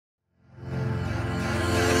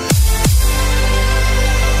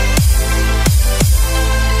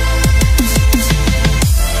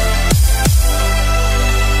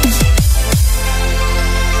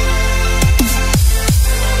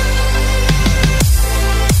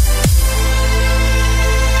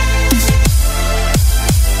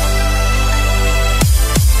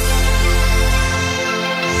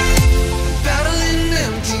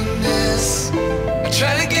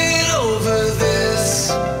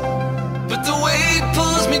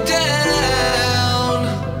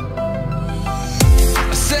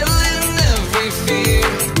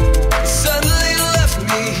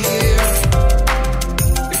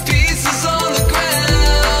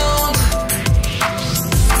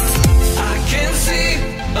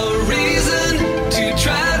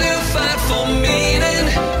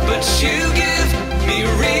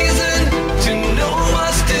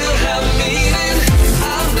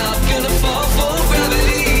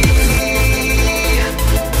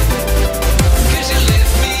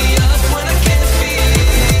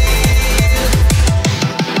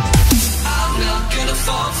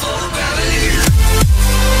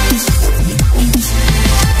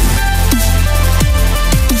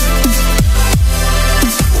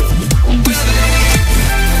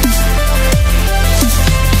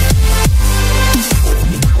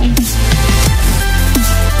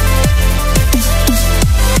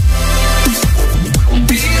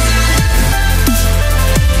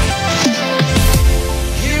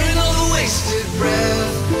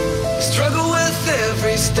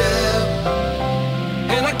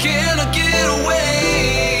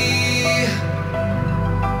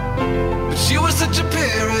You were such a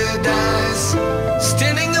paradise,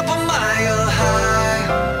 standing up a mile high.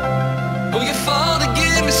 Oh, you fall to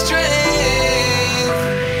give me strength.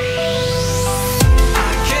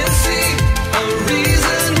 I can't see a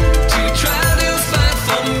reason to try to fight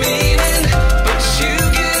for meaning, but you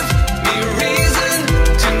give me reason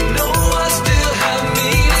to know I still have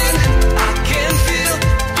meaning. I can feel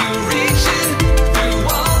you reaching through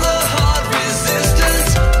all the hard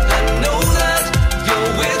resistance. I know that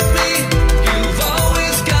you're with me. You've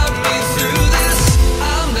always got me through this.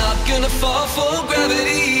 I'm not gonna fall for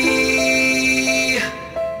gravity,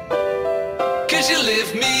 'cause you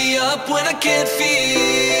lift me up when I can't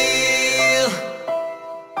feel.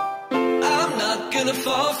 I'm not gonna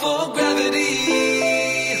fall for gravity,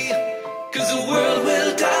 'cause the world will